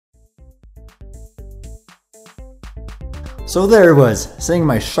So there it was, saying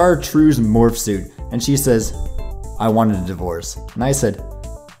my chartreuse morph suit, and she says, I wanted a divorce. And I said,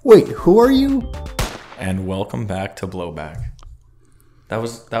 wait, who are you? And welcome back to Blowback. That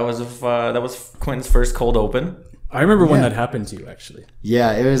was Quentin's first cold open. I remember when that happened to you, actually.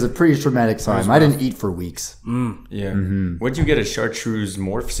 Yeah, it was a pretty traumatic time. I didn't eat for weeks. Yeah. Where'd you get a chartreuse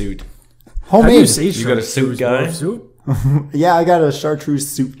morph suit? How do Homemade. you say You got a suit guy? Suit? Yeah, I got a chartreuse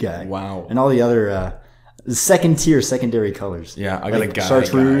suit guy. Wow. And all the other secondary colors. Yeah, I got Like a guy.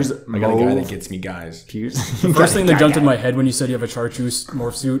 chartreuse, I got a guy that mauve. gets me guys. The first thing that jumped in my head when you said you have a chartreuse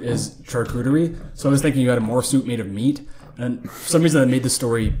morph suit is charcuterie. So I was thinking you had a morph suit made of meat. And for some reason that made the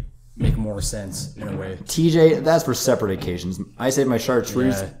story make more sense in a way. TJ, that's for separate occasions. I save my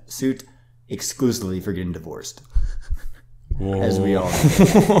chartreuse Yeah. suit exclusively for getting divorced. Whoa. As we all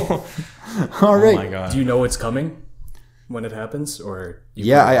know. All right. Oh my god. Do you know it's coming when it happens? Or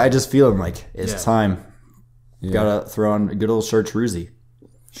Yeah, I just feel like it's Yeah. time. Yeah. Gotta throw on a good old chartreuse.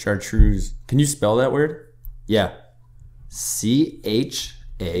 Chartreuse. Can you spell that word? Yeah. CHARTREUSE.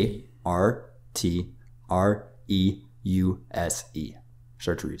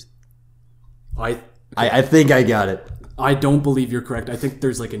 Chartreuse. I think I got it. I don't believe you're correct. I think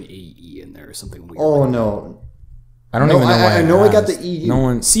there's like an AE in there or something weird. Oh no. I don't No, even know why. I know I got asked. the EU. No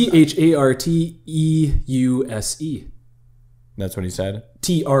one. CHARTEUSE. That's what he said.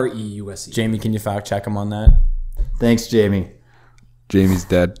 TREUSE. Jamie, can you fact check him on that? Thanks, Jamie. Jamie's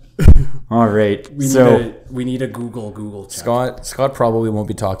dead. All right. We need a Google check. Scott probably won't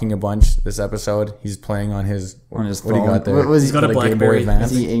be talking a bunch this episode. He's playing on his on his What do you phone. got there? What was He's got a Game Boy BlackBerry.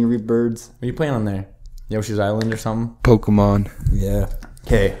 Advance. Is he Angry Birds? What are you playing on there? Yoshi's Island or something? Pokemon. Yeah.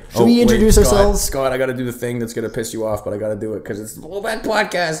 Okay. Should we introduce ourselves? Scott, I got to do the thing that's going to piss you off, but I got to do it because it's the Blowback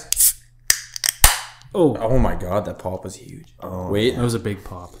Podcast. Oh my god, that pop was huge. Oh. Wait, That was a big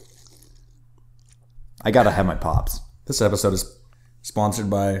pop. I gotta have my pops. this episode is sponsored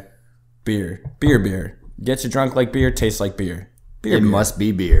by beer. Beer. Gets you drunk like beer, tastes like beer. Beer. Must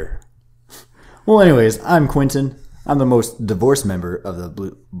be beer. Well, anyways, I'm Quentin. I'm the most divorced member of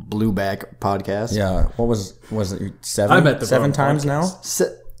the Blueback podcast. Yeah, what was it? Seven? I'm at the seven wrong times podcast. now?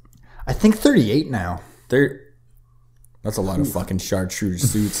 I think 38 now. That's a lot of fucking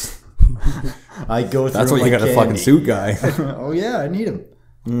chartreuse suits. I go through. That's what you like got a fucking candy. suit guy. Oh yeah, I need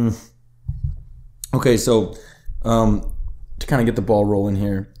him. Okay, so to kind of get the ball rolling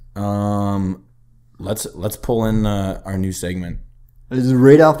here, let's pull in our new segment. This is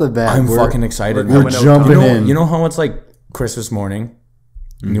right off the bat. I'm we're fucking excited. We're coming out jumping top. in. You know how it's like Christmas morning,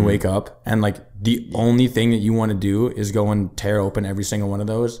 and you wake up, and like the only thing that you want to do is go and tear open every single one of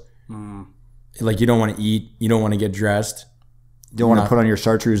those. Like you don't want to eat, you don't want to get dressed. You don't want to put on your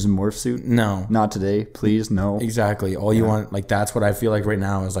chartreuse and morph suit? No, Not today, please. No. exactly. All you want, like that's what I feel like right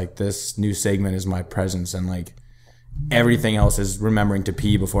now is like this new segment is my presence, and like everything else is remembering to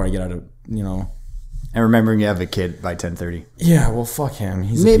pee before I get out of And remembering you have a kid by 10:30. Yeah, well, fuck him.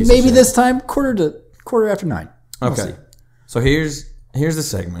 He's a piece of Maybe shit. this time quarter after 9. We'll Okay. see. So here's the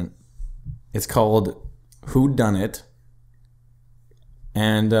segment. It's called Who Done It?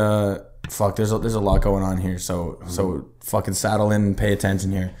 And fuck, there's a lot going on here. So fucking saddle in and pay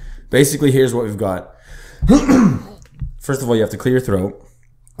attention here. Basically, here's what we've got. First of all, you have to clear your throat,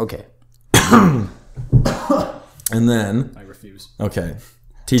 Okay. and then I refuse. okay,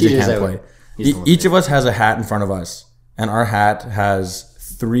 TJ TJ's can't out. play. He's the Each of us has a hat in front of us, and our hat has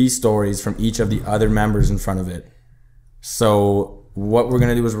 3 stories from each of the other members in front of it. So what we're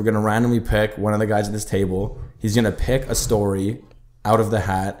gonna do is we're gonna randomly pick one of the guys at this table. He's gonna pick a story out of the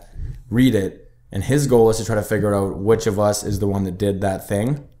hat, read it, and his goal is to try to figure out which of us is the one that did that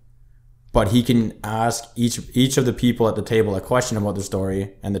thing. But he can ask each of the people at the table a question about the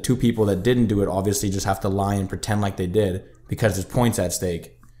story, and the 2 people that didn't do it obviously just have to lie and pretend like they did because there's points at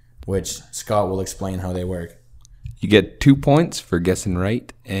stake, which Scott will explain how they work. You get 2 points for guessing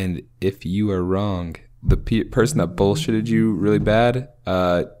right, and if you are wrong, the person that bullshitted you really bad,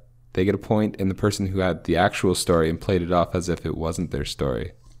 they get a point, and the person who had the actual story and played it off as if it wasn't their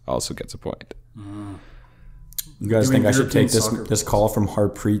story also gets a point. You guys Doing think I should European take soccer this balls. call from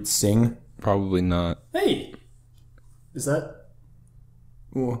Harpreet Singh? Probably not. Hey! Is that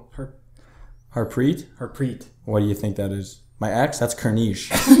Harpreet? Harpreet? What do you think that is? My ex? That's Karnish.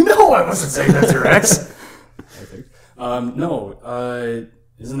 No, I wasn't saying that's your ex. I think. No.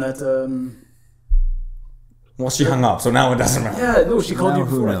 Isn't that Well, she hung up, so now it doesn't matter. Yeah, no, she called Now you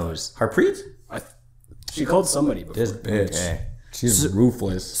who before. knows? Harpreet? She called somebody before. This bitch. Okay. She's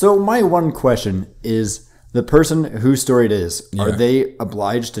ruthless. So my one question is, the person whose story it is, are Yeah. they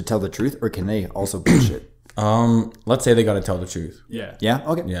obliged to tell the truth, or can they also bullshit? Let's say they got to tell the truth. Yeah. Yeah.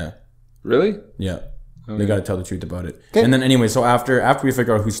 Okay. Yeah. Really? Yeah. They got to tell the truth about it. And then anyway, so after we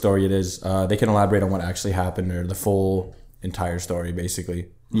figure out whose story it is, they can elaborate on what actually happened or the full entire story, basically.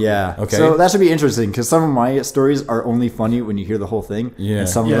 Yeah. Okay. So that should be interesting because some of my stories are only funny when you hear the whole thing. Yeah. And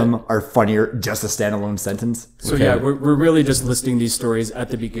some Yeah. of them are funnier just a standalone sentence. So Okay. yeah, we're really just listing these stories at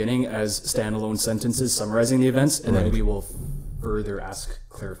the beginning as standalone sentences summarizing the events, and then we will further ask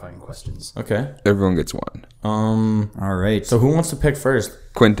clarifying questions. Okay. Everyone gets one. All right. So who wants to pick first?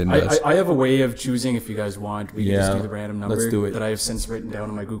 Quentin does. I have a way of choosing if you guys want. We can just Yeah, do the random number let's do it. that I have since written down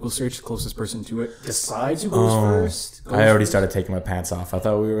on my Google search. Closest person to it decides who goes first. I already started taking my pants off. I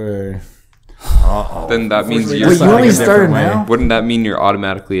thought we were. Then that means Unfortunately, you're. Wait, you Deciding only a different started way. now? Wouldn't that mean you're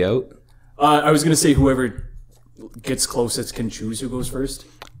automatically out? I was gonna say whoever gets closest can choose who goes first,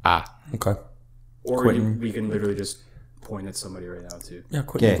 Ah. Okay. or Quentin. we can literally just point at somebody right now too. Yeah,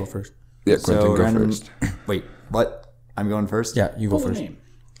 Quentin, Okay. go first. Yeah, Quentin, So go random. first. Wait, what? I'm going first? Yeah, you go Pull a first. name.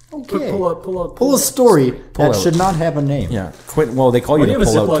 Okay. Pull a story that out. should not have a name. Yeah, Quentin. Well, they call you You the have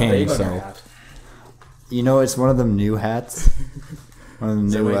a pull-out Ziploc king, bag on your so hat. You know, it's one of them new hats. One of them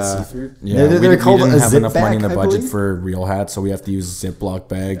Is that new. why it's see-through? yeah, They're called we a didn't have zip enough money in the back, I budget believe? for real hats, so we have to use Ziploc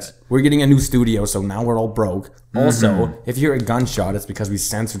bags. We're getting a new studio, so now we're all broke. Also, if you hear a gunshot, it's because we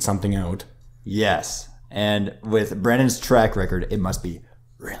censored something out. Yes. And with Brandon's track record, it must be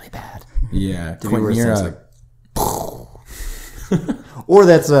really bad. Yeah, be Quentin, worse you're censored. a Or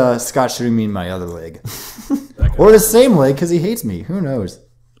that's Scott shooting me in my other leg. Or the same leg because he hates me. Who knows?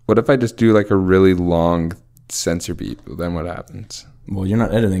 What if I just do like a really long censor beep? Then what happens? well. You're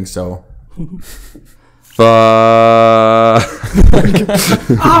not editing, so Fuck.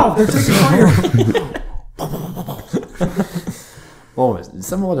 Ow! They're taking fire. Oh, is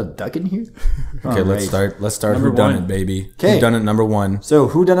someone with a duck in here? okay. Let's start. Let's start. Number Who done one. it, baby? 'Kay. Who done it? Number one. So,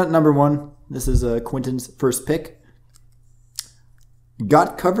 who done it number one? This is Quentin's first pick.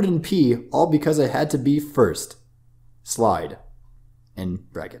 Got covered in pee all because I had to be first. Slide. In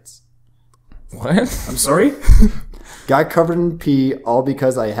brackets. What? I'm sorry. Got covered in pee all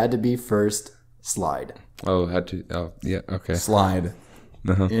because I had to be first. Slide. Oh, had to. Oh, yeah. Okay. Slide.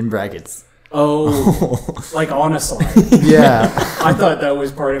 In brackets. Oh, like on a slide. Yeah. I thought that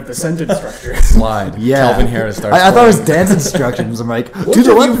was part of the sentence structure. Slide. Yeah. Calvin Harris starts. I thought it was playing. dance instructions. I'm like, What to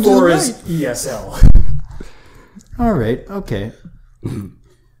the are left, you to the for right. is ESL. All right. Okay.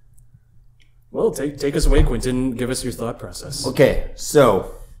 Well, take us away, Quentin. Give us your thought process. Okay.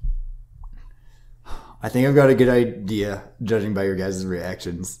 So, I think I've got a good idea, judging by your guys'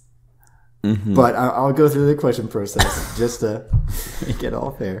 reactions. But I'll go through the question process just to make it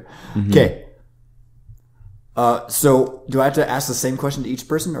all fair. Okay. So, do I have to ask the same question to each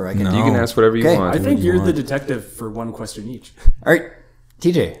person, or I can? No. You can ask whatever you Okay. want. I think you you're the want. detective for one question each. All right,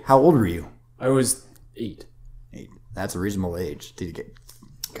 TJ, how old were you? I was 8. 8. That's a reasonable age to get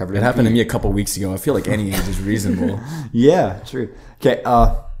covered. It in happened to pee. me a couple weeks ago. I feel like any age is reasonable. Yeah, true. Okay.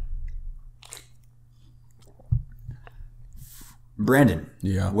 Brandon.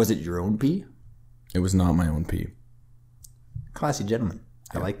 Yeah. Was it your own pee? It was not my own pee. Classy gentleman.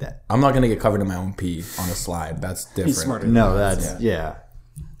 I like that. I'm not gonna get covered in my own pee on a slide. That's different. He's smarter. than No, that. that's yeah.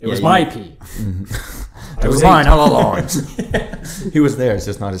 It was you- my pee. It was mine all along. He was there. It's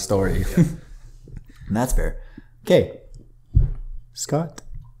just not his story. That's fair. Okay. Scott.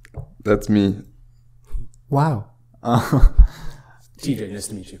 That's me. Wow. TJ, nice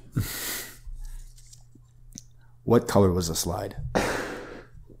to meet you. What color was the slide?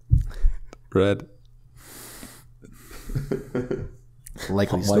 Red.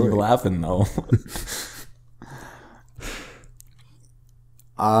 Likely Why are you story. laughing though?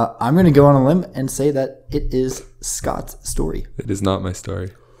 I'm going to go on a limb and say that it is Scott's story. It is not my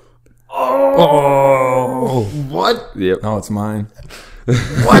story. What? Yep. No, it's mine.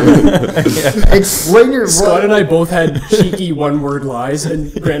 What? Explain your Scott and I both had cheeky one-word lies,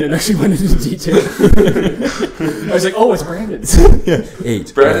 and Brandon actually went into detail. I was like, "Oh, it's Brandon's."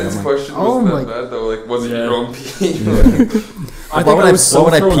 8. Brandon's question Oh wasn't my- that bad though. Like, was it Yeah. your own pee? I Why think would I was so why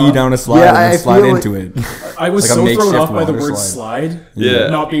would I thrown pee off. down a slide Yeah, and I then slide feel into it? I was like a so thrown makeshift off by the water word slide. slide, Yeah.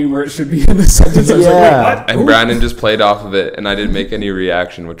 not being where it should be in the sentence. I was Yeah. like, "Wait, what?" And Brandon just played off of it, and I didn't make any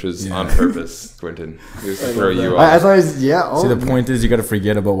reaction, which was on purpose, Quentin. He was to throw you I off. thought it was, yeah. Oh. See, the point is you got to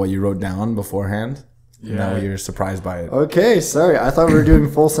forget about what you wrote down beforehand. Yeah. Now you're surprised by it. Okay, sorry. I thought we were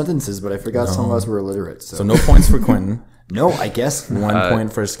doing full sentences, but I forgot some of us were illiterate. So, So no points for Quentin. no, I guess. 1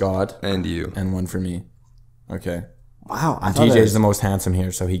 point for Scott, And you. and 1 for me. Okay. Wow. I thought TJ's the most handsome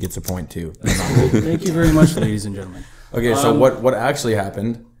here, so he gets a point too. Thank you very much, ladies and gentlemen. Okay, so what actually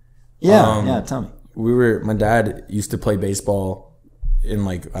happened? yeah, tell me. My dad used to play baseball in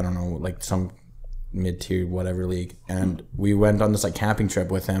like, I don't know, like some mid-tier whatever league, and we went on this like camping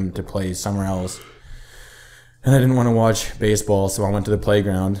trip with him to play somewhere else. And I didn't want to watch baseball, so I went to the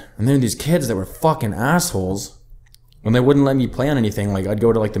playground. And there were these kids that were fucking assholes. And they wouldn't let me play on anything. Like, I'd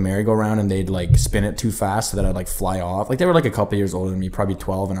go to, like, the merry-go-round, and they'd, like, spin it too fast so that I'd, like, fly off. Like, they were, like, a couple years older than me, probably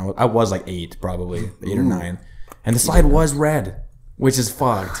 12, and I was like, 8, probably. 8 or 9. And the slide was red, which is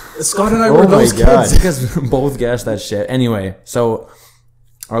fucked. Scott and I were those kids. Because both guessed that shit. Anyway, so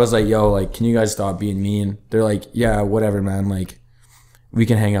I was like, yo, like, can you guys stop being mean? They're like, yeah, whatever, man. Like, we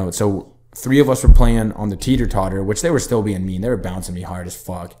can hang out. So 3 of us were playing on the teeter-totter, which they were still being mean. They were bouncing me hard as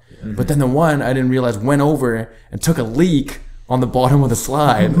fuck. Mm-hmm. But then the one, I didn't realize, went over and took a leak on the bottom of the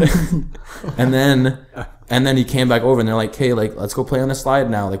slide. and then he came back over, and they're like, hey, like, let's go play on the slide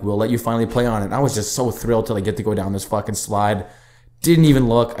now. Like, we'll let you finally play on it. And I was just so thrilled to, like, get to go down this fucking slide. Didn't even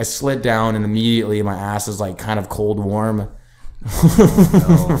look. I slid down, and immediately my ass is, like, kind of cold warm.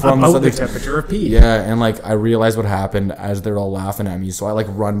 From the temperature of pee. Yeah, and like I realized what happened as they're all laughing at me, so I like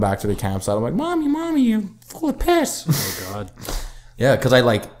run back to the campsite. I'm like, mommy, you're full of piss. Oh god. Yeah, because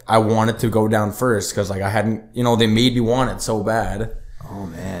I wanted to go down first because like I hadn't, they made me want it so bad. Oh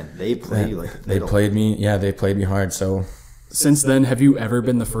man, they played you like they played me. Yeah, they played me hard. So since then, have you ever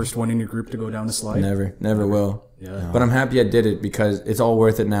been the first one in your group to go down a slide? Never will. Yeah. But I'm happy I did it because it's all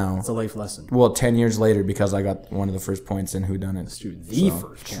worth it now. It's a life lesson. Well, 10 years later because I got one of the first points in Whodunit. Dude, the first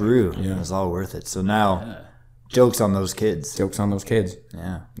point. True. Yeah. It was all worth it. So now, jokes on those kids. Jokes on those kids.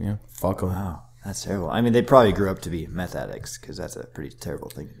 Yeah. Yeah. Fuck them. Wow. That's terrible. I mean, they probably grew up to be meth addicts because that's a pretty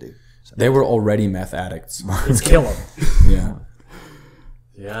terrible thing to do. So. They were already meth addicts. Let's kill them. Yeah.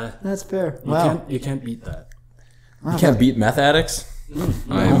 Yeah. That's fair. You can't beat that. You can't beat meth addicts?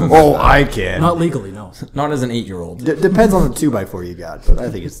 I can. Not legally, no. Not as an 8-year-old. Depends on the 2x4 you got, but I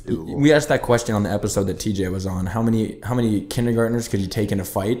think it's doable. We asked that question on the episode that TJ was on. How many kindergartners could you take in a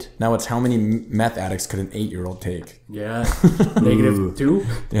fight? Now it's how many meth addicts could an 8-year-old take? Yeah. -2?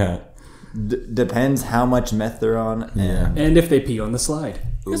 Yeah. Depends how much meth they're on. And if they pee on the slide.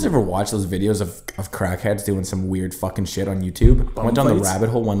 You guys ever watch those videos of crackheads doing some weird fucking shit on YouTube? I went down the rabbit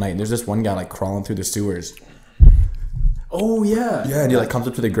hole one night and there's this one guy like crawling through the sewers. Oh yeah. Yeah, and he like comes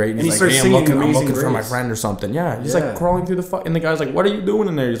up to the grate and he's like, hey, I'm looking for my friend or something. Yeah. He's like crawling through the and the guy's like, what are you doing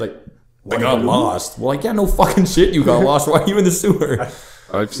in there? He's like, I got lost. Well, like, yeah, no fucking shit you got lost. Why are you in the sewer?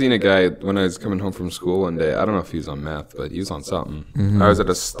 I've seen a guy when I was coming home from school one day. I don't know if he was on meth, but he was on something. Mm-hmm. I was at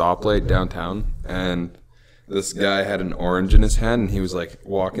a stoplight downtown, and this guy had an orange in his hand, and he was like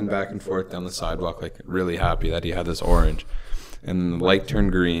walking back and forth down the sidewalk, like really happy that he had this orange. And the light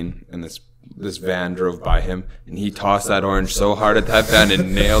turned green, and this van drove by him, and he tossed that orange so hard at that van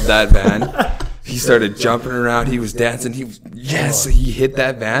and nailed that van. He started jumping around. He was dancing. So he hit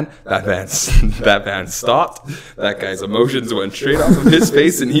that van. That van stopped. That guy's emotions went straight off of his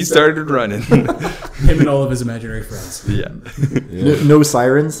face, and he started running. Him and all of his imaginary friends. Yeah. No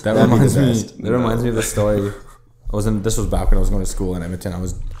sirens. That reminds me of the story. This was back when I was going to school in Edmonton. I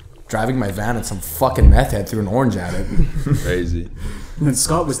was driving my van and some fucking meth head threw an orange at it. Crazy. And then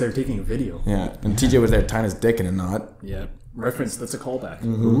Scott was there taking a video. Yeah, and TJ was there tying his dick in a knot. Yeah. Reference, that's a callback.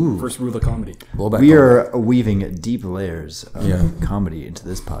 Mm-hmm. First rule of comedy. We are weaving deep layers of comedy into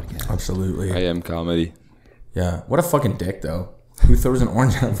this podcast. Absolutely. I am comedy. Yeah. What a fucking dick, though. Who throws an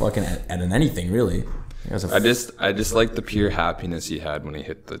orange at an anything, really? I just like the pure happiness he had when he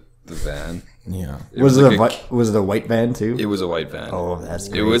hit the van. Yeah. Was it a white van too? It was a white van. Oh, that's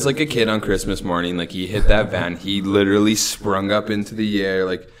great. It was like a kid on Christmas morning. Like, he hit that van. He literally sprung up into the air,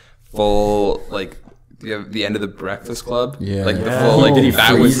 like, full, like, the end of the Breakfast Club. Yeah. Like, the full, like, did he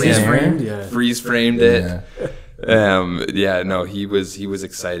that was freeze him. framed? Yeah. Freeze framed it. Yeah. He was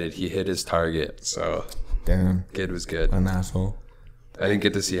excited. He hit his target. So, damn. Kid was good. An asshole. I didn't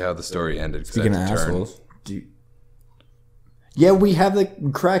get to see how the story ended. Speaking of assholes. Yeah, we have the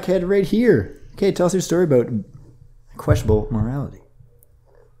crackhead right here. Okay, tell us your story about questionable morality.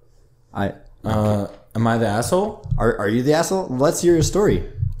 Am I the asshole? Are you the asshole? Let's hear your story.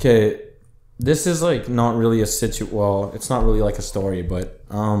 Okay, this is like not really well, it's not really like a story, but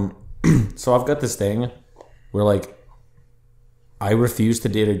so I've got this thing where like I refuse to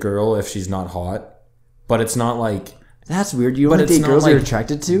date a girl if she's not hot, but it's not like that's weird. You only date girls you're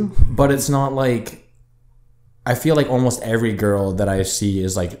attracted to, but it's not like. I feel like almost every girl that I see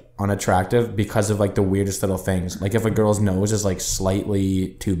is like unattractive because of like the weirdest little things. Like if a girl's nose is like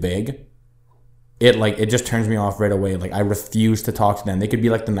slightly too big, it just turns me off right away. Like I refuse to talk to them. They could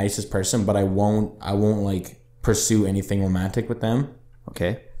be like the nicest person, but I won't like pursue anything romantic with them.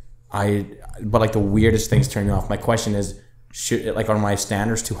 Okay. But like the weirdest things turn me off. My question is, are my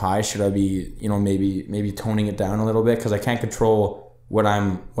standards too high? Should I be, maybe toning it down a little bit? Cause I can't control what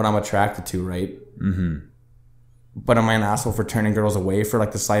I'm attracted to. Right. Mm-hmm. But am I an asshole for turning girls away for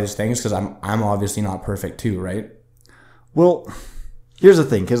like the slightest things? Because I'm obviously not perfect too, right? Well, here's the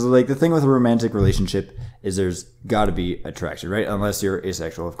thing, because like the thing with a romantic relationship is there's got to be attraction, right? Unless you're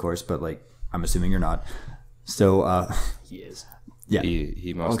asexual, of course, but like I'm assuming you're not. So He is. yeah.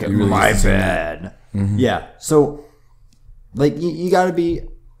 He must Okay, have. my bad. Yeah. So like you got to be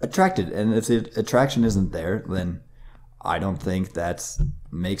attracted, and if the attraction isn't there, then I don't think that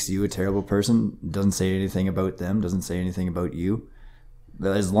makes you a terrible person. Doesn't say anything about them. Doesn't say anything about you.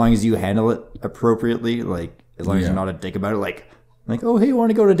 As long as you handle it appropriately, like as long as you're not a dick about it, like oh hey, you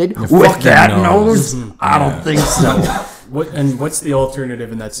want to go to a date with that nose? I don't think so. What's the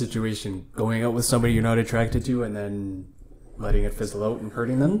alternative in that situation? Going out with somebody you're not attracted to and then letting it fizzle out and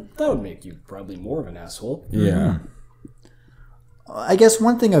hurting them? That would make you probably more of an asshole. Yeah. I guess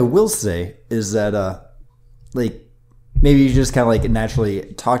one thing I will say is that like maybe you just kind of like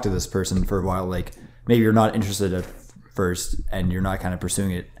naturally talk to this person for a while. Like maybe you're not interested at first and you're not kind of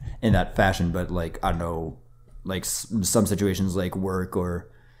pursuing it in that fashion, but like I don't know, like some situations like work or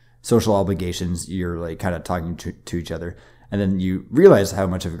social obligations, you're like kind of talking to each other, and then you realize how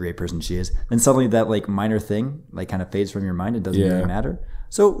much of a great person she is, and suddenly that like minor thing like kind of fades from your mind. It doesn't really matter.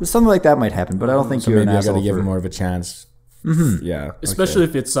 So something like that might happen, but I don't think you're an Maybe I asshole got to give for- him more of a chance. Yeah. Especially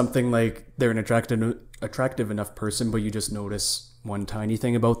if it's something like they're an attractive enough person, but you just notice one tiny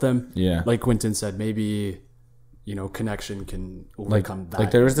thing about them. Yeah. Like Quentin said, maybe, connection can overcome that. Like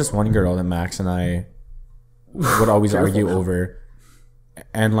there was this one girl that Max and I would always argue over,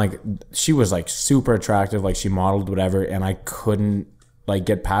 and like she was like super attractive, like she modeled whatever, and I couldn't like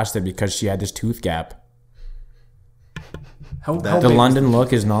get past it because she had this tooth gap. How The big- London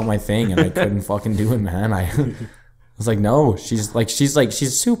look is not my thing, and I couldn't fucking do it, man. I was like, no, she's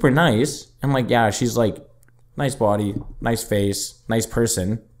super nice, and like yeah, she's like nice body, nice face, nice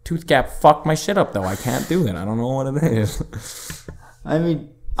person. Tooth gap fucked my shit up though. I can't do it. I don't know what it is. I mean,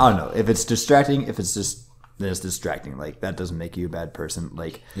 I don't know if it's distracting. If it's just this distracting, like that doesn't make you a bad person.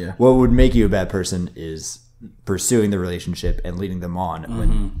 Like, what would make you a bad person is pursuing the relationship and leading them on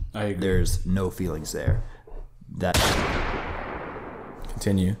when I agree. there's no feelings there. That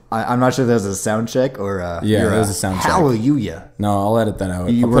Continue. I'm not sure if that was a sound check or Yeah, it was a sound check. Hallelujah. No, I'll edit that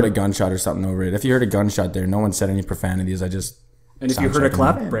out. You I'll put were- a gunshot or something over it. If you heard a gunshot there, no one said any profanities. I just And if you sound heard a checking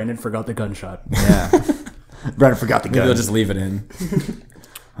clap, Brandon forgot the gunshot. Yeah. Brandon forgot the maybe I'll gun. just leave it in.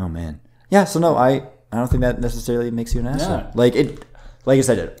 Oh man. Yeah. So no, I don't think that necessarily makes you an asshole. Yeah. Like I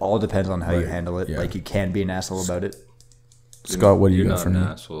said, it all depends on how you Right. handle it. Yeah. Like you can be an asshole about it. Scott, what do you You're got not for an me?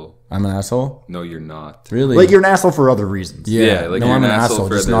 asshole. I'm an asshole. No, you're not. Really? Like you're an asshole for other reasons. yeah. like no, you're I'm an an asshole asshole,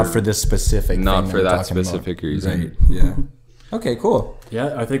 for just the- not for this specific. Not thing for I'm that talking about. specific reason. Right. Yeah. Okay. Cool.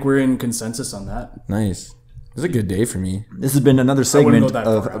 Yeah, I think we're in consensus on that. Nice. It was a good day for me. This has been another wouldn't go segment that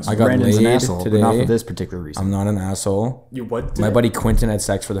of far. I got Brandon's an laid asshole, but not today. for this particular reason. I'm not an asshole. You what? My buddy Quentin had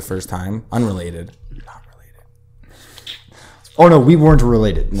sex for the first time. Unrelated. Not related. Oh no, we weren't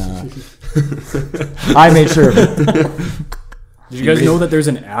related. Nah. I made sure of it. Did you guys know that there's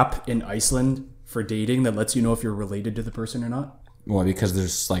an app in Iceland for dating that lets you know if you're related to the person or not? Well, because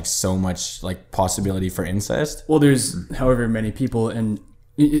there's like so much like possibility for incest. Well, there's however many people, and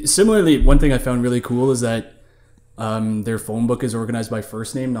similarly, one thing I found really cool is that their phone book is organized by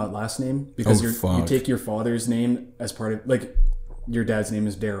first name, not last name, because Oh, you fuck. take your father's name as part of, like, your dad's name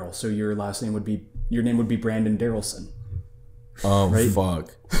is Daryl, so your name would be Brandon Darrelson. Oh Right?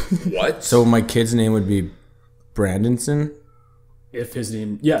 fuck. What? So my kid's name would be Brandonson If his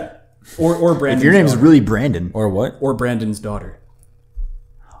name, yeah, or Brandon's If your name's daughter. really Brandon, or what? or Brandon's daughter,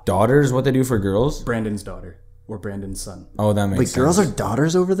 Daughters? What they do for girls? Brandon's daughter, or Brandon's son. Oh, that makes wait, sense. girls are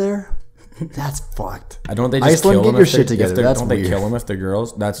daughters over there? That's fucked. Don't they just Iceland, kill get them your if shit they're- together. if they're- That's don't they weird. kill them if they're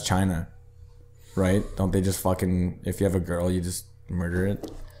girls? That's China, right? Don't they just fucking if you have a girl, you just murder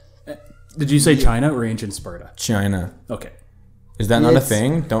it? Did you say China or ancient Sparta? China. Okay. Is that not a It's-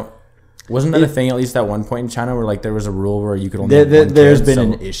 thing? Wasn't that a thing at least at one point in China where like there was a rule where you could only have one There's kid, been so-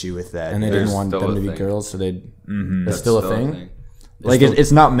 an issue with that. and they There's didn't want still them a to be thing. girls, so they that's still a thing. Like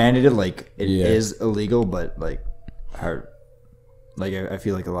it's not mandated. Like it is Yeah. illegal, but like hard. Like I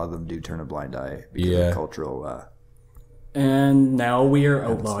feel like a lot of them do turn a blind eye because Yeah. of cultural. And now we are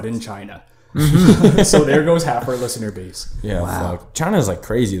outlawed in China. Mm-hmm. So there goes half our listener base. Yeah, fuck. China's like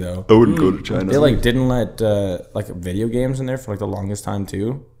crazy though. I wouldn't go to China. They like didn't let like video games in there for like the longest time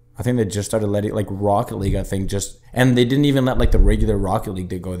too. I think they just started letting like Rocket League. I think and they didn't even let like the regular Rocket League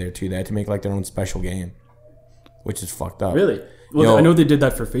to go there too. They had to make like their own special game, which is fucked up. Really? Well, Yo. I know they did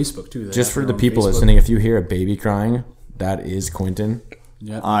that for Facebook too. They Just have for their the own people Facebook. listening, if you hear a baby crying, that is Quentin.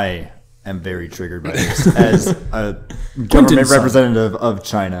 I am very triggered by this as a government son. representative of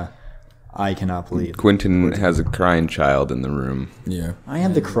China. I cannot believe. Quentin has a crying child in the room. Yeah. I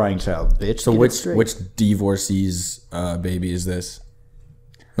am the crying child, bitch. So Get it which straight. divorcee's baby is this?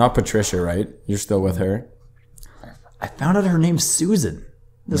 Not Patricia, right? You're still with her. I found out her name's Susan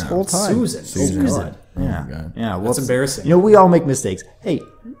this whole time. Susan. Oh, God. Yeah. God. Yeah. Well, That's embarrassing. You know, we all make mistakes. Hey,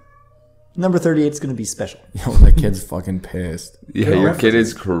 number 38 is going to be special. Yo, that kid's fucking pissed. Yeah, your kid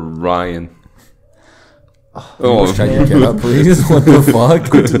is crying. Oh, Check your kid up, please. What the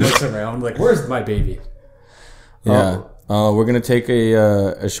fuck? Looks around like, where's my baby? Yeah. We're gonna take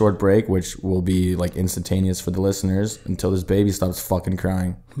a short break, which will be like instantaneous for the listeners until this baby stops fucking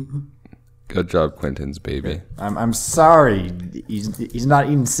crying. good job, Quentin's baby. I'm sorry. He's not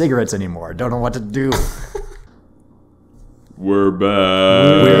eating cigarettes anymore. I don't know what to do. We're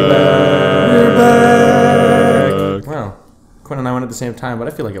back. Wow. Quinn and I went at the same time, but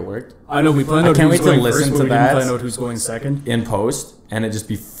I feel like it worked. I know we planned I out can't who's wait to going listen first, but to we that. didn't plan out who's going second. In post, and it just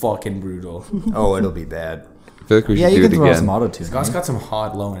be fucking brutal. Oh, it'll be bad. I feel like we Yeah, should you do can it throw out again. some auto tune. Scott's got some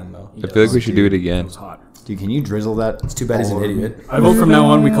hot low end though. I feel like we should do it again. It's hot. Dude, can you drizzle that? It's Too bad he's an idiot. I vote from now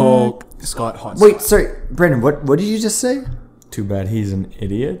on we call Scott Hot. Wait, sorry, Brandon. What did you just say? Too bad he's an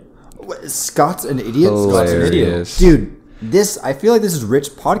idiot. What, Scott's an idiot. Scott's an idiot, Hilarious. dude. This I feel like this is rich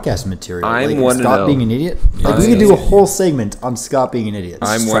podcast material. I'm like, one to Scott know. being an idiot. Like, we I could do a am. whole segment on Scott being an idiot.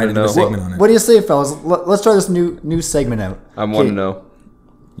 I'm Just one try to to do a know. segment on it. What do you say, fellas? Let's try this new segment out. I'm one to Okay. know.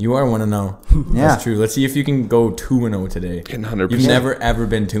 You are 1-0. Yeah. That's true. Let's see if you can go 2-0 today. Can 100%. You've never ever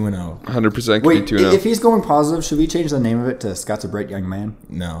been 2-0. 100% could Wait, be 2 if he's going positive, should we change the name of it to Scott's a Bright Young Man?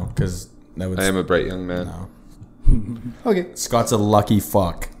 No, because that would. I am a bright young man. No. Okay. Scott's a lucky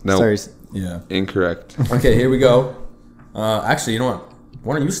fuck. No, Sorry. Yeah. incorrect. Okay, here we go. Actually, you know what?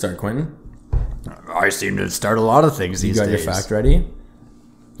 Why don't you start, Quentin? I seem to start a lot of things You these got days. your fact ready?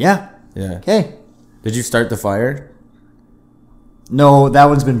 Yeah. Yeah. Okay. Did you start the fire? No, that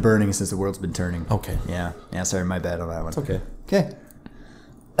one's been burning since the world's been turning. Okay. Yeah. Yeah. Sorry, my bad on that one. It's okay. Okay.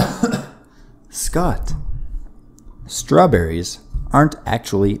 Scott. Strawberries aren't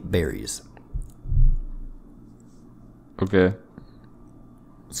actually berries. Okay.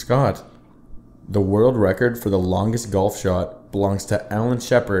 Scott, the world record for the longest golf shot belongs to Alan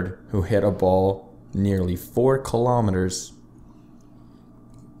Shepard, who hit a ball nearly 4 kilometers.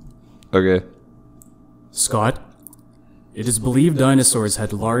 Okay. Scott, it is believed dinosaurs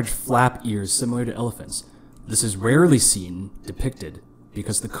had large flap ears similar to elephants. This is rarely seen depicted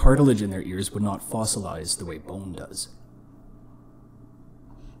because the cartilage in their ears would not fossilize the way bone does.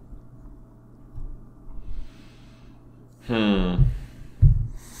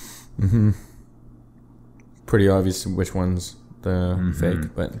 Pretty obvious which one's the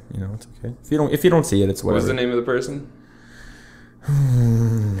fake, but you know it's okay. If you don't see it, it's What was whatever. the name of the person?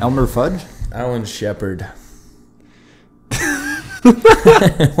 Elmer Fudge? Alan Shepard.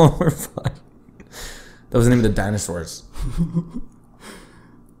 Elmer Fudd. That was the name of the dinosaurs.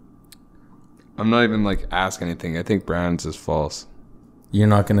 I'm not even like ask anything. I think Brand's is false. You're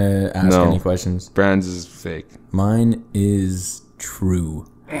not gonna ask No. any questions. Brand's is fake. Mine is true.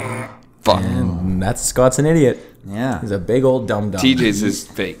 Fuck. And that's Scott's an idiot. Yeah. He's a big old dum dum. TJ's is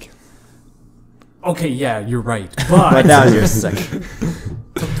fake. Okay, yeah, you're right. But But that was your second.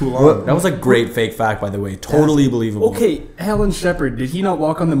 That was a great fake fact, by the way. Totally believable. okay, Alan Shepard, did he not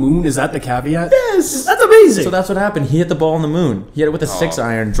walk on the moon? Is that the caveat? Yes! That's amazing! So that's what happened. He hit the ball on the moon. He hit it with a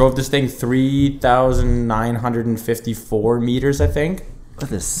 6-iron. Drove this thing 3,954 meters, I think.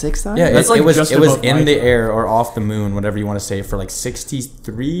 With a 6-iron? Yeah, That's it, like it was just it was above in my the throat. air or off the moon, whatever you want to say, for like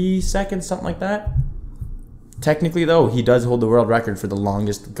 63 seconds, something like that. Technically, though, he does hold the world record for the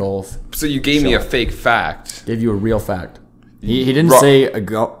longest golf. So you gave me a fake fact. Gave you a real fact. He didn't Wrong. say a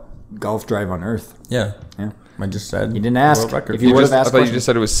golf drive on Earth. Yeah. Yeah. I just said. You didn't ask. World record. If you You would just, have I asked thought you questions. just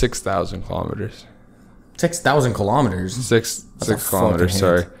said it was 6,000 kilometers. 6,000 kilometers. Six That's a kilometers.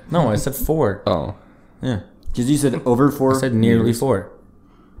 fucking hit. Sorry. No, I said 4. Oh. Yeah. Because you said over 4. I said nearly 4.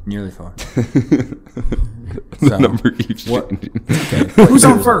 Nearly 4. The So, number keeps changing. Who's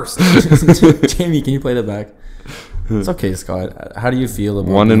on first? Jamie, can you play that back? It's okay, Scott. How do you feel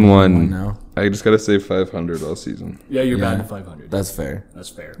about 1 and being 1 now? I just gotta say 500 all season. Yeah, you're Yeah. bad at 500. That's fair. That's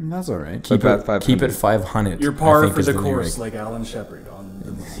fair. That's all right. Keep bet it, 500. keep it 500. You're I par think for is the lyric. course like Alan Shepard on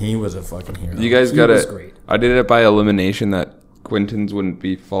the moon. He was a fucking hero. You guys He got was it. great. I did it by elimination that Quentin's wouldn't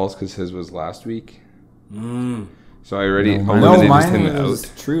be false because his was last week. So I already No, No, eliminated him mine was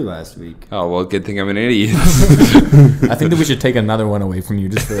out. true last week. Oh, well, good thing I'm an idiot. I think that we should take another one away from you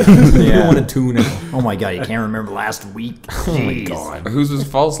just for that. You Yeah. don't want to tune in. Oh my god, you can't remember last week. Oh my god. Whose was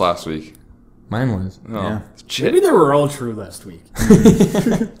false last week? Mine was. Oh, Yeah. shit. Maybe they were all true last week.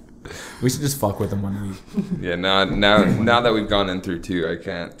 We should just fuck with him 1 week. Yeah, now that we've gone in through 2, I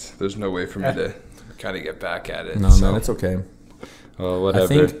can't. There's no way for me to kind of get back at it. No, so. man, it's okay. Well,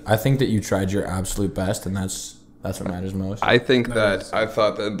 whatever. I think that you tried your absolute best, and that's what matters most. I think that I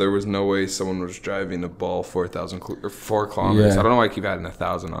thought that there was no way someone was driving a ball 4 kilometers. Yeah. I don't know why I keep adding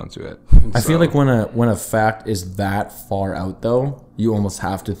 1,000 onto it. I feel like when a fact is that far out, though, you almost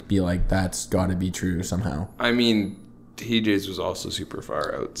have to be like, that's got to be true somehow. I mean, TJ's was also super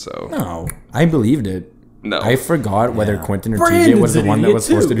far out, so No, I believed it. no. I forgot whether Quentin or Brandon's TJ was the an one that idiot was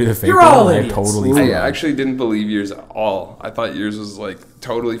supposed to too. do the fake You're all one. I idiots. totally I forgot. actually didn't believe yours at all. I thought yours was like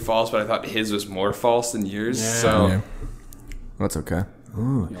totally false, but I thought his was more false than yours. So Yeah. That's okay.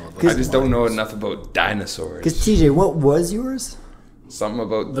 I just don't know enough about dinosaurs. Because TJ, what was yours? Something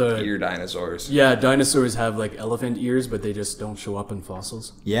about The- ear dinosaurs. Yeah, dinosaurs have like elephant ears, but they just don't show up in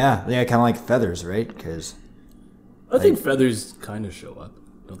fossils. Yeah, kind of like feathers, right? Because I think feathers kind of show up,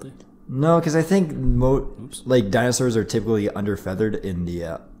 don't they? no, because I think like dinosaurs are typically underfeathered in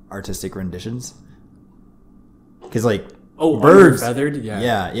the artistic renditions. Because like birds, feathered.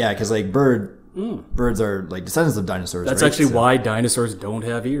 Yeah. yeah, because like birds are like descendants of dinosaurs. That's right? actually So- why dinosaurs don't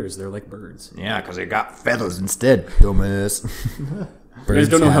have ears. They're like birds. Yeah, because they got feathers instead. Dumbass. You guys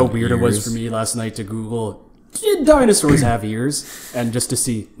don't know how have weird it was ears. for me last night to Google, did dinosaurs have ears? And just to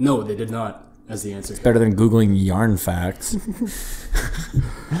see, no, they did not, as the answer. Better than Googling yarn facts.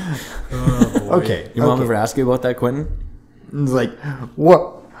 Okay. Your mom okay. ever ask you about that, Quentin? It's like,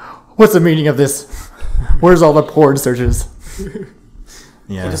 what's the meaning of this? Where's all the porn searches?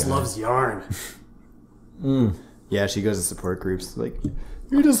 Yeah. He just loves yarn. Yeah, she goes to support groups. Like,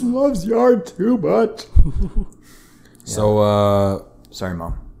 he just loves yarn too much. So, Sorry,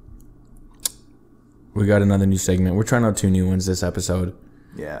 Mom. we got another new segment. We're trying out 2 new ones this episode.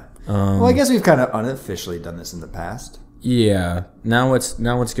 Yeah. Well, I guess we've kind of unofficially done this in the past. Yeah. Now it's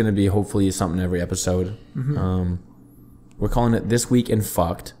going to be hopefully something every episode. We're calling it This Week in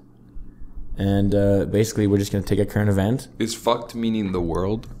Fucked. And basically, we're just going to take a current event Is fucked meaning the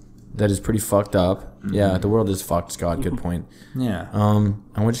world? that is pretty fucked up. Yeah, the world is fucked, Scott. Good point. Yeah. And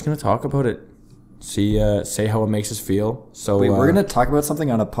we're just going to talk about it. Say how it makes us feel. So Wait, we're going to talk about something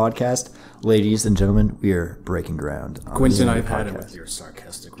on a podcast. Ladies and gentlemen, we are breaking ground. on Quentin, this I've had it podcast. with your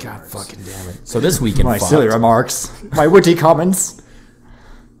sarcastic remarks. damn it. So this week in My Fucked. silly remarks. My witty comments.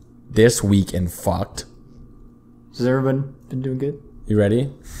 This week in Fucked. Has everyone been doing good? You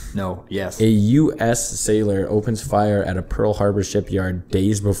ready? No. Yes. A U.S. sailor opens fire at a Pearl Harbor shipyard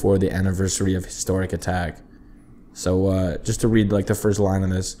days before the anniversary of historic attack. So just to read like the first line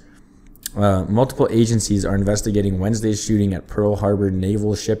of this. Multiple agencies are investigating Wednesday's shooting at Pearl Harbor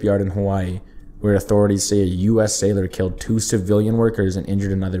Naval Shipyard in Hawaii, where authorities say a U.S. sailor killed 2 civilian workers and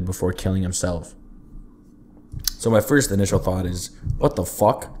injured another before killing himself. So my first initial thought is, what the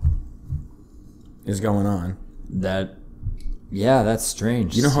fuck is going on? Yeah, that's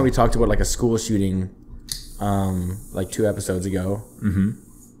strange. You know how we talked about like a school shooting like 2 episodes ago?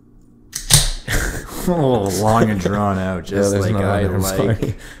 Oh, long and drawn out, just there's like another I one, I'm like.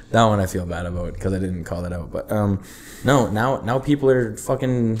 sorry. That one I feel bad about because I didn't call it out. But no, now people are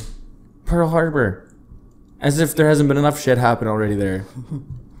fucking Pearl Harbor, as if there hasn't been enough shit happen already there.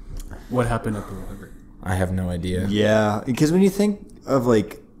 What happened at Pearl Harbor? I have no idea. Yeah, because when you think of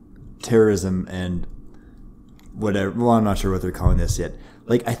like terrorism and whatever, well, I'm not sure what they're calling this yet.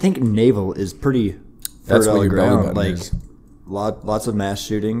 Like, I think naval is pretty That's fertile what your belly ground. button Like, is. lots of mass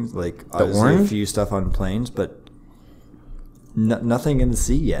shootings. Like, obviously a orange? few stuff on planes, but nothing in the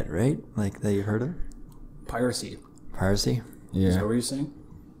sea yet, right? Like that you heard of Piracy. piracy. Is that Yeah, what you're saying?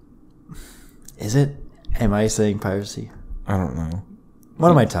 Is it? Am I saying piracy? I don't know.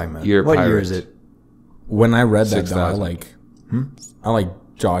 What am I talking about? You're a What year pirate. is it? When I read that, though, 6,000. I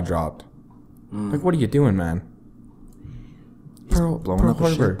jaw dropped. Like, what are you doing, man? blowing up a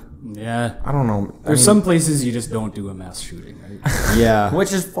Harbor. ship? Yeah. I don't know. There's some places you just don't do a mass shooting, right? Yeah.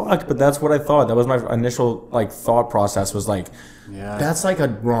 Which is fucked, but that's what I thought. That was my initial thought process was like, Yeah. that's like a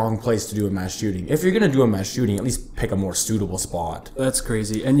wrong place to do a mass shooting. If you're gonna do a mass shooting, at least pick a more suitable spot. That's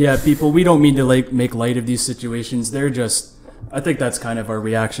crazy. And yeah, people, we don't mean to make light of these situations. They're just, I think that's kind of our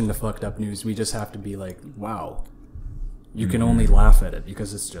reaction to fucked up news. We just have to be like, wow. You can only laugh at it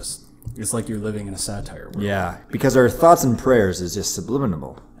because it's like you're living in a satire world. Yeah, because our thoughts and prayers is just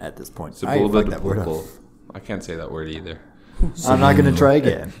subliminal at this point. I fucked that word up. I can't say that word either. I'm not going to try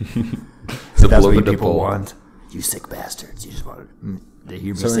again. That's what you people Subliminal. want. You sick bastards. You just want to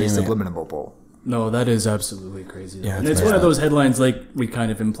hear me So say anyway. subliminal bull. No, that is absolutely crazy. Yeah, and it's it's one messed of those headlines like we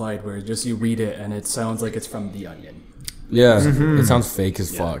kind of implied where just you read it and it sounds like it's from The Onion. Yeah, it sounds fake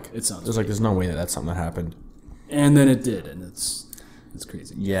as Yeah, fuck. it sounds There's there's no way that that's something that happened. And then it did, and it's It's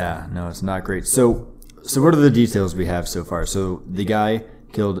crazy. Yeah, no, it's not great. So what are the details we have so far? So the guy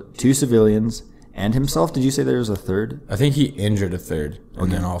killed 2 civilians and himself. Did you say there was a third? I think he injured a third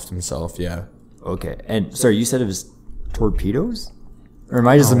and then offed himself. Yeah. Okay. And sorry, you said it was torpedoes? Or am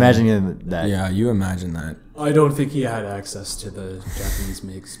I just imagining that? Yeah, you imagine that. I don't think he had access to the Japanese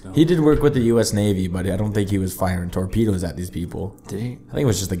MiGs. No. He did work with the U.S. Navy, but I don't think he was firing torpedoes at these people. Did he? I think it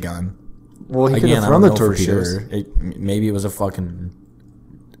was just a gun. Well, he could Again, have I thrown don't the know for torpedoes. sure. Maybe it was a fucking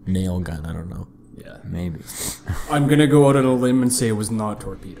nail gun. I don't know. Yeah. Maybe. I'm gonna go out on a limb and say it was not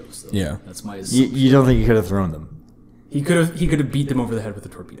torpedoes. Though. Yeah. That's my. You don't think he could have thrown them? He could have beat them over the head with a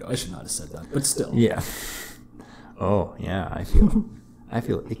torpedo. I should not have said that, but still. Yeah. Oh, yeah, I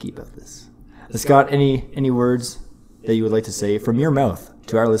feel icky about this. Scott, any words that you would like to say from your mouth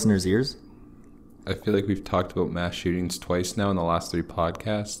to our listeners' ears? I feel like we've talked about mass shootings twice now in the last 3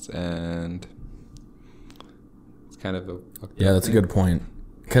 podcasts, and it's kind of a Yeah, that's a good point.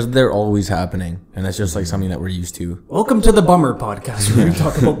 Because they're always happening, and that's just like something that we're used to. Welcome to the Bummer Podcast, where we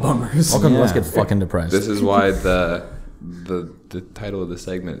talk about bummers. Welcome, Yeah. let's get fucking depressed. This is why the title of the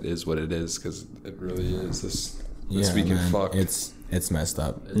segment is what it is, because it really is this week in man, fuck. it's messed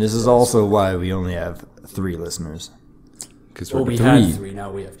up. This is also why we only have 3 listeners. Because Well, we're we 3. had 3,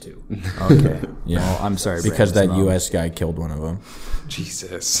 now we have 2. Okay. Yeah. Well, I'm sorry, Because that Brandon's mom. U.S. guy killed one of them.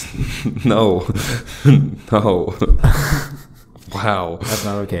 Jesus. No. No. Wow. That's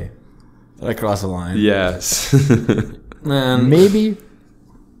not okay. Did I cross the line? Yes. Man, Maybe.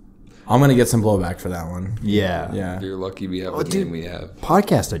 I'm going to get some blowback for that one. Yeah. Yeah. You're lucky we have the dude. game we have.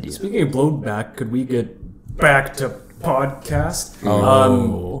 Podcast idea. Speaking of blowback, could we get back to podcast?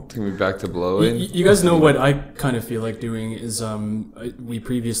 Oh. Can we back to You, blowing? you guys know what I kind of feel like doing is we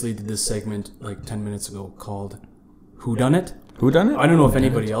previously did this segment like 10 minutes ago called Who Done It? Who done it? I don't know if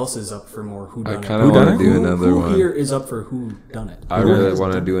anybody else is up for more Who I Done It. kind of want to Whodunit? do another Who one. here is up for Who Done It? I really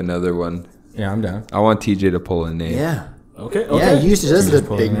want to do another one. Yeah, I'm down. I want TJ to pull a name. Yeah. Okay. Yeah, you suggested it,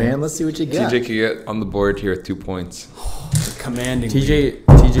 pull big it in. man. Let's see what you got. TJ can get on the board here with 2 points. Commanding. TJ.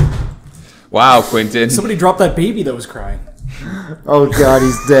 Wow, Quentin. Somebody dropped that baby that was crying. Oh, God,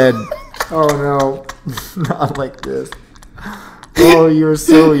 he's dead. Oh, no. Not like this. Oh, you're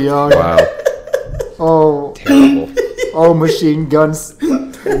so young. Wow. Oh, Terrible. oh, machine guns.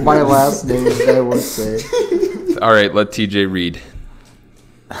 My last name, I would say. All right, let TJ read.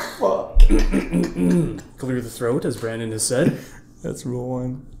 Clear the throat, as Brandon has said. That's rule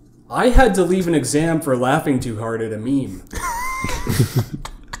 1. I had to leave an exam for laughing too hard at a meme.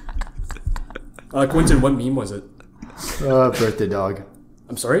 Quentin, what meme was it? Birthday dog.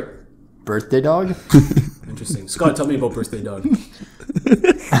 I'm sorry? Birthday dog? Interesting. Scott, tell me about Birthday Dog.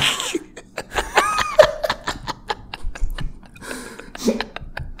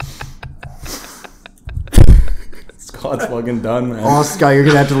 Scott's fucking done, man. Oh, Scott, you're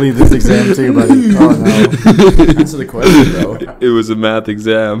going to have to leave this exam too, buddy. Oh, no. Answer the question, bro. It was a math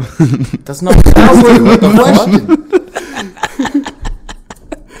exam. That's not what the Question.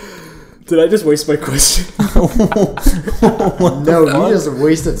 Did I just waste my question? No, you just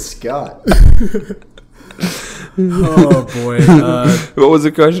wasted Scott. Oh, boy. What was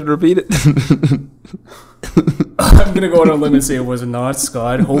the question? Repeat it. I'm going to go on a limb and say it was not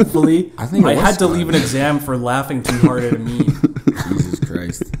Scott. Hopefully. I think it I was had to Scott. leave an exam for laughing too hard at a meme. Jesus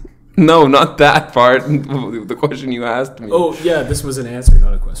Christ. No, not that part. The question you asked me. Oh, yeah, this was an answer,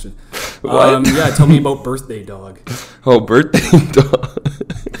 not a question. What? Yeah, tell me about Birthday Dog. Oh, birthday dog.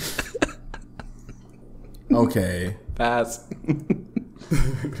 Okay. Pass.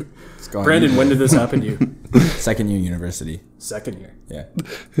 Scott, Brandon, when did this happen to you? second year university. Second year. Yeah.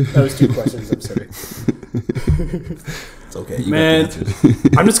 That was 2 questions, I'm sorry. It's okay. You Man, got the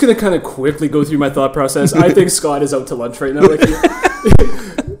answers. I'm just gonna kind of quickly go through my thought process. I think Scott is out to lunch right now. Like,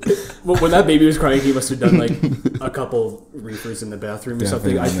 well, when that baby was crying, he must have done like a couple reefers in the bathroom or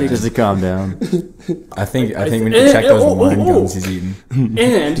something. I think, Just to calm down. I think we need Eh, to check those oh, wine oh, guns oh. he's eating.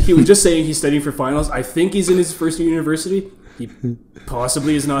 and he was just saying he's studying for finals. I think he's in his first year university. He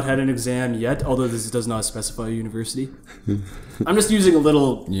possibly has not had an exam yet, although this does not specify a university. I'm just using a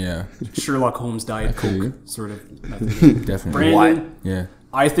little Yeah, Sherlock Holmes Diet feel you. Coke sort of method. definitely. Brandon, Yeah.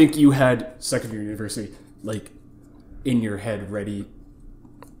 I think you had second year university like in your head ready,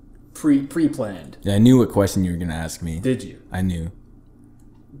 pre-planned. Yeah, I knew what question you were gonna ask me. Did you? I knew.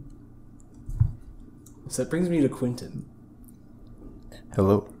 So that brings me to Quentin.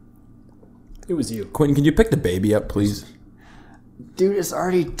 Hello. It was you. Quentin, can you pick the baby up, please? Dude, it's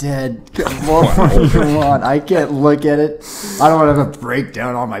already dead. Come on, come on. I can't look at it. I don't want to have a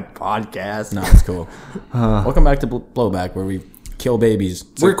breakdown on my podcast. No, it's cool. Welcome back to Blowback, where we kill babies.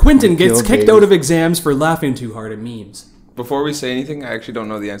 Where Quentin gets kill kicked babies. out of exams for laughing too hard at memes. before we say anything, I actually don't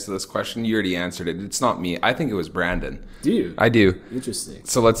know the answer to this question. You already answered it. It's not me. I think it was Brandon. Do you? I do. Interesting.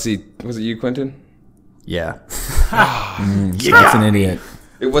 So let's see. Was it you, Quentin? Yeah. That's an idiot.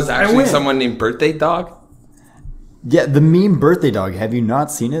 It was actually someone named Birthday Dog? Yeah, the meme birthday dog. Have you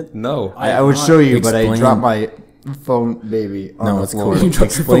not seen it? No. I would show you, but I Explain. dropped my phone baby on No, the it's floor. cool. You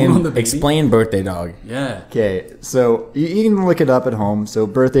dropped your phone on the baby? Explain birthday dog. Yeah. Okay, so you can look it up at home. So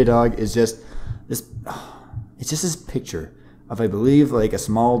birthday dog is just this. It's just this picture of, I believe, like a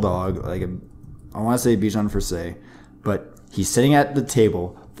small dog, like I want to say Bichon Frise, but he's sitting at the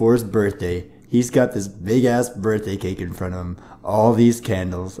table for his birthday. He's got this big ass birthday cake in front of him, all these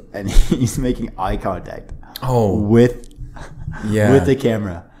candles, and he's making eye contact with the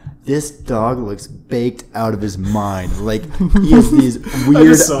camera. This dog looks baked out of his mind. Like, he has these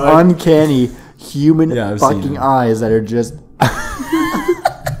weird, uncanny human Yeah, I've seen fucking him. eyes that are just.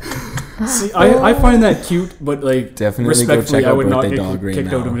 See, I find that cute, but like Definitely go respectfully, check I out would not Birthday get Dog right kicked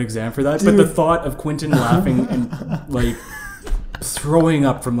out now. of an exam for that. But the thought of Quentin laughing and like throwing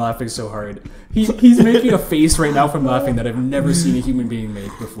up from laughing so hard, he's making a face right now from laughing that I've never seen a human being make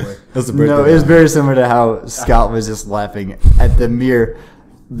before. That's the birthday No, it was dog. very similar to how Scott was just laughing at the mere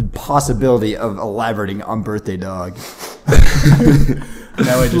possibility of elaborating on birthday dog.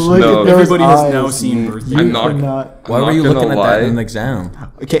 Now I just Look No. at those everybody has now eyes. seen birthday. I'm You not- cannot- Why I'm were not you gonna looking at lie. that in an exam?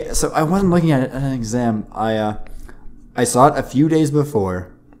 Okay, so I wasn't looking at it at an exam. I saw it a few days before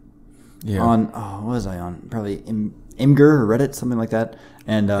Yeah. on what was I on? Probably Imgur or Reddit, something like that.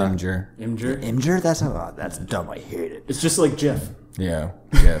 And Imgur. Imgur, that's dumb. I hate it. It's just like GIF. Yeah.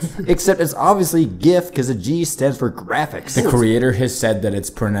 GIF. Except it's obviously GIF because the G stands for graphics. The creator has said that it's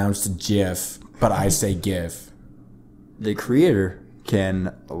pronounced GIF, but I say GIF. The creator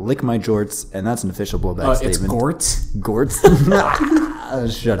can lick my jorts, and that's an official blowback It's statement. Gortz. Gorts?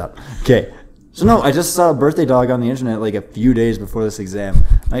 Shut up. Okay. So no, I just saw a birthday dog on the internet like a few days before this exam.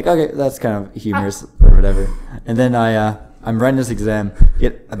 Like, okay, that's kind of humorous or whatever. And then I'm writing this exam.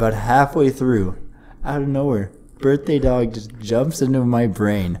 Get about halfway through, out of nowhere, birthday dog just jumps into my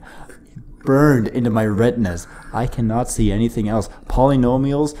brain, burned into my retinas. I cannot see anything else.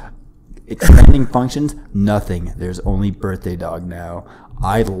 Polynomials, expanding functions, nothing. There's only birthday dog now.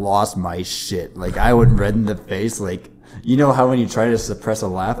 I lost my shit. Like, I went red in the face. Like, you know how when you try to suppress a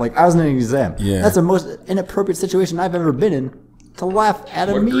laugh? Like, I was in an exam. Yeah. That's the most inappropriate situation I've ever been in, to laugh at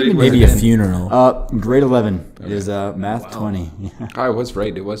a What meme. grade in was the Maybe a exam. funeral. Grade 11 is math 20. I was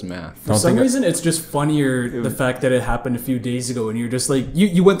right. It was math. For some reason, it's just funnier the fact that it happened a few days ago, and you're just like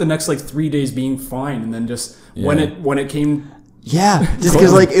you went the next like 3 days being fine, and then just when it came. Yeah, just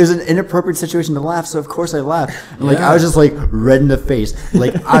because like it was an inappropriate situation to laugh, so of course I laughed. And, like, I was just like red in the face,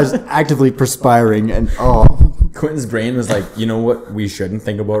 like I was actively perspiring, and Quentin's brain was like, you know what we shouldn't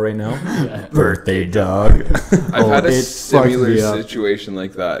think about right now? Birthday dog. I've had a it fucked similar me up. situation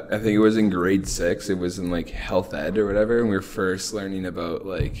like that. I think it was in grade 6. It was in like health ed or whatever, and we were first learning about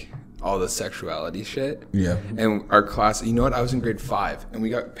like all the sexuality shit. Yeah. And our class, you know what? I was in grade 5, and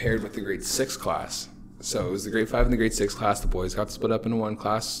we got paired with the grade 6 class. So it was the grade 5 and the grade 6 class. The boys got split up into one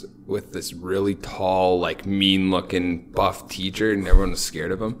class with this really tall, like mean-looking, buff teacher, and everyone was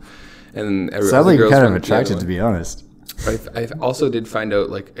scared of him. And sounds the like you're girls kind of went the other attracted, to way. be honest. I also did find out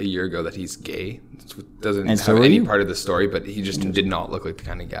like a year ago that he's gay. Doesn't And so have are any you? part of the story, but he just did not look like the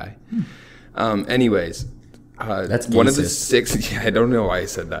kind of guy. Anyways, That's one of the racist. Yeah, I don't know why I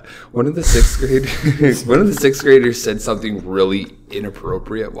said that. One of the sixth graders said something really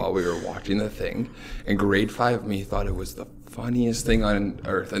inappropriate while we were watching the thing, and grade 5 of me thought it was the funniest thing on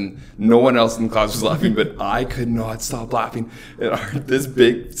earth, and no one else in the class was laughing, but I could not stop laughing. And this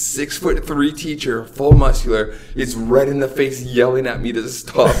big 6'3" teacher, full muscular, is red in the face, yelling at me to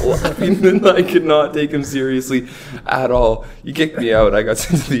stop laughing, and I could not take him seriously at all. He kicked me out. I got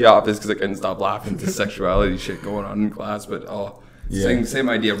sent to the office because I couldn't stop laughing to sexuality shit going on in class. But same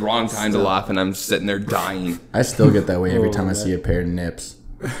idea. Wrong time to laugh, and I'm sitting there dying. I still get that way every time I see a pair of nips.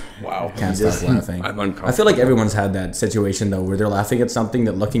 Wow. Can't stop laughing. I'm uncomfortable. I feel like everyone's had that situation though, where they're laughing at something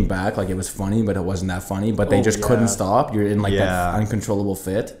that, looking back, like it was funny, but it wasn't that funny. But they just couldn't stop. You're in like that uncontrollable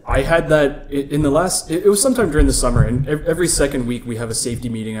fit. I had that in the last. It was sometime during the summer, and every second week we have a safety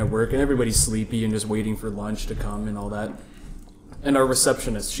meeting at work, and everybody's sleepy and just waiting for lunch to come and all that. And our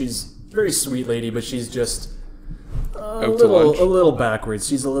receptionist, she's a very sweet lady, but she's just a little backwards.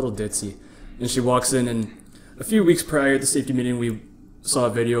 She's a little ditzy, and she walks in, and a few weeks prior at the safety meeting, we saw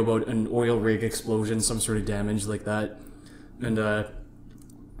a video about an oil rig explosion, some sort of damage like that, and at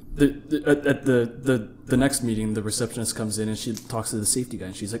the next meeting, the receptionist comes in and she talks to the safety guy,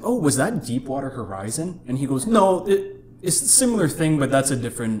 and she's like, "Oh, was that Deepwater Horizon?" And he goes, "No, it's a similar thing, but that's a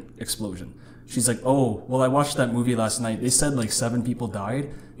different explosion. She's like, oh, well, I watched that movie last night. They said like 7 people died.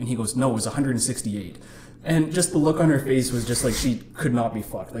 And he goes, no, it was 168. And just the look on her face was just like she could not be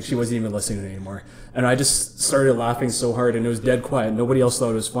fucked. Like she wasn't even listening anymore. And I just started laughing so hard and it was dead quiet. Nobody else thought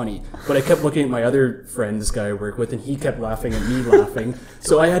it was funny. But I kept looking at my other friend, this guy I work with, and he kept laughing at me laughing.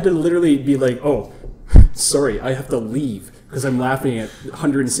 So I had to literally be like, oh, sorry, I have to leave because I'm laughing at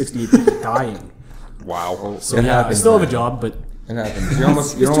 168 people dying. Wow. So It yeah, I happens, still have a man. job, but It happens. You're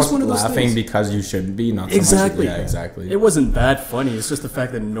almost just one of those laughing things. because you shouldn't be, not so exactly. much. Yeah, exactly. It wasn't that funny. It's just the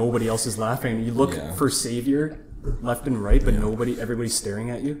fact that nobody else is laughing. You look Yeah. for savior left and right, but everybody's staring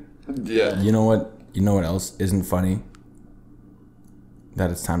at you. Yeah. You know what? You know what else isn't funny? That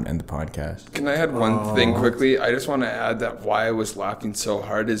it's time to end the podcast. Can I add one thing quickly? I just want to add that why I was laughing so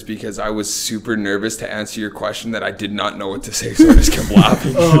hard is because I was super nervous to answer your question that I did not know what to say, so I just kept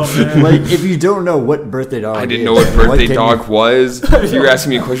laughing. Like, if you don't know what birthday dog I didn't is, know what birthday can dog was. If you were asking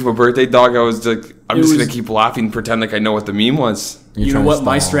me a question about birthday dog, I was like, I'm It just was- going to keep laughing and pretend like I know what the meme was. You're You know trying to what?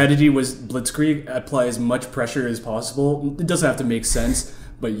 My stall. strategy was Blitzkrieg, apply as much pressure as possible. It doesn't have to make sense,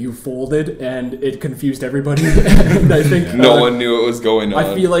 but you folded and it confused everybody. And I think No one knew what was going on.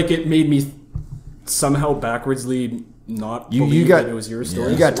 I feel like it made me somehow backwardsly not You believe got that it was your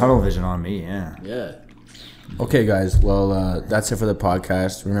story. You got tunnel vision on me, yeah. Yeah. Okay, guys. Well, that's it for the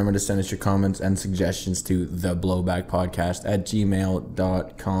podcast. Remember to send us your comments and suggestions to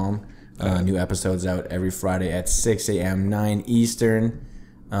theblowbackpodcast@gmail.com. New episodes out every Friday at 6 a.m., 9 Eastern.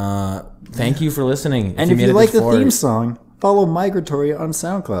 Thank you for listening. And if made you it like this the far- theme song, follow Migratory on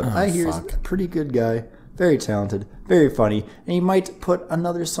SoundCloud. I hear he's fuck. a pretty good guy, very talented, very funny, and he might put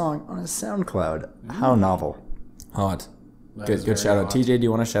another song on his SoundCloud. How novel. Hot. That Good is very shout out. hot. TJ, do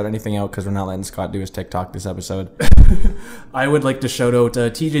you want to shout anything out? Because we're not letting Scott do his TikTok this episode. I would like to shout out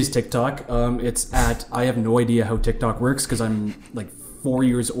TJ's TikTok. It's at I have no idea how TikTok works because I'm like 4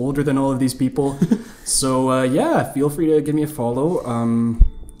 years older than all of these people. So yeah, feel free to give me a follow.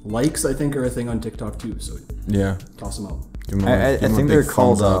 Likes I think are a thing on TikTok too. So Yeah. toss them out. Give him a- I give him a think big they're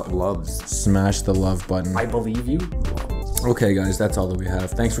called thumbs up. loves. Smash the love button. I believe you. Okay, guys, that's all that we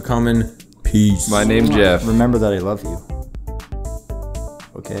have. Thanks for coming. Peace. My name's Jeff. Remember that I love you.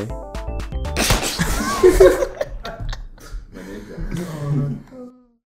 Okay?